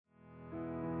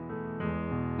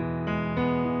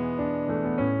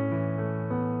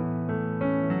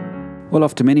Well,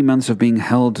 after many months of being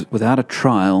held without a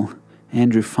trial,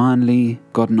 Andrew finally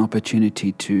got an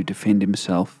opportunity to defend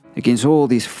himself against all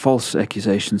these false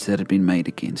accusations that had been made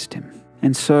against him.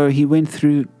 And so he went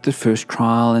through the first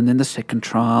trial and then the second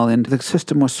trial, and the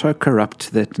system was so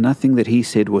corrupt that nothing that he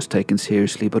said was taken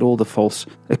seriously, but all the false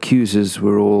accusers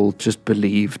were all just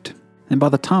believed. And by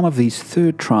the time of his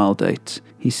third trial date,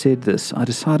 he said this: I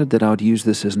decided that I would use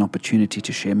this as an opportunity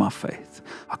to share my faith.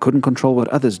 I couldn't control what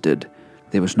others did.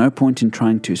 There was no point in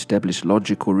trying to establish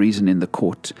logic or reason in the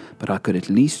court, but I could at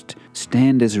least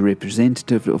stand as a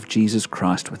representative of Jesus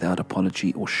Christ without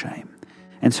apology or shame.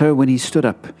 And so when he stood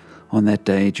up on that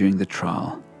day during the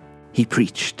trial, he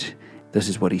preached. This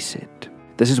is what he said: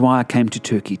 This is why I came to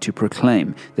Turkey, to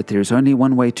proclaim that there is only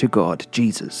one way to God,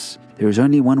 Jesus. There is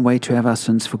only one way to have our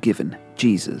sins forgiven,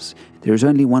 Jesus. There is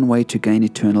only one way to gain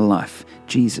eternal life,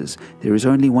 Jesus. There is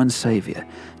only one Savior,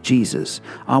 Jesus.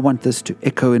 I want this to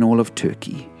echo in all of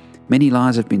Turkey. Many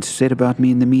lies have been said about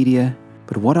me in the media,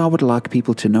 but what I would like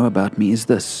people to know about me is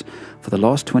this: for the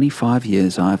last 25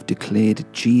 years I have declared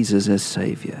Jesus as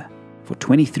Savior. For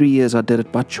 23 years I did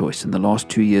it by choice. In the last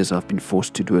 2 years I've been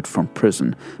forced to do it from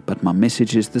prison, but my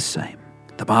message is the same.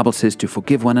 The Bible says to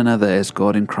forgive one another as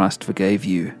God in Christ forgave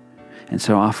you. And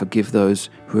so I forgive those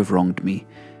who have wronged me,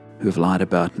 who have lied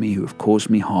about me, who have caused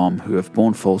me harm, who have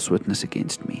borne false witness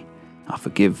against me. I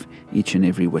forgive each and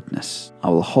every witness. I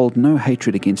will hold no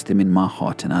hatred against them in my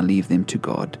heart, and I leave them to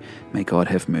God. May God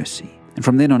have mercy. And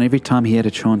from then on, every time he had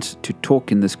a chance to talk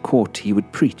in this court, he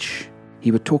would preach.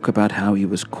 He would talk about how he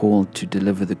was called to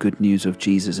deliver the good news of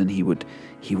Jesus, and he would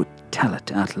tell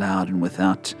it out loud and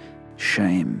without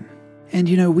shame. And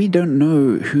we don't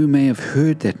know who may have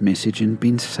heard that message and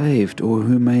been saved, or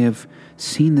who may have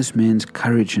seen this man's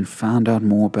courage and found out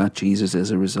more about Jesus as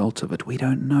a result of it. We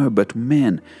don't know, but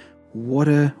man, what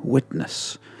a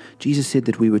witness. Jesus said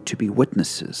that we were to be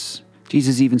witnesses.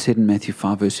 Jesus even said in Matthew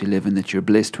 5 verse 11 that you're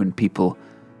blessed when people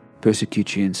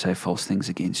persecute you and say false things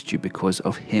against you because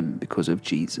of him, because of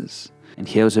Jesus. And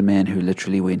here was a man who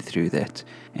literally went through that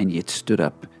and yet stood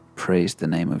up, praised the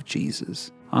name of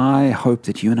Jesus. I hope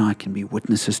that you and I can be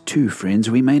witnesses too, friends.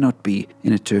 We may not be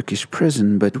in a Turkish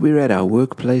prison, but we're at our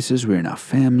workplaces, we're in our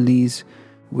families,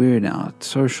 we're in our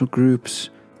social groups.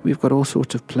 We've got all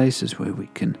sorts of places where we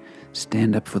can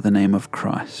stand up for the name of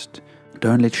Christ.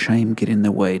 Don't let shame get in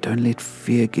the way. Don't let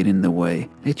fear get in the way.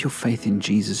 Let your faith in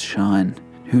Jesus shine.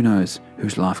 Who knows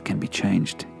whose life can be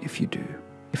changed if you do.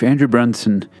 If Andrew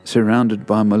Brunson, surrounded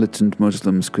by militant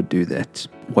Muslims, could do that,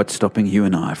 what's stopping you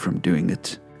and I from doing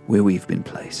it where we've been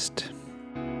placed?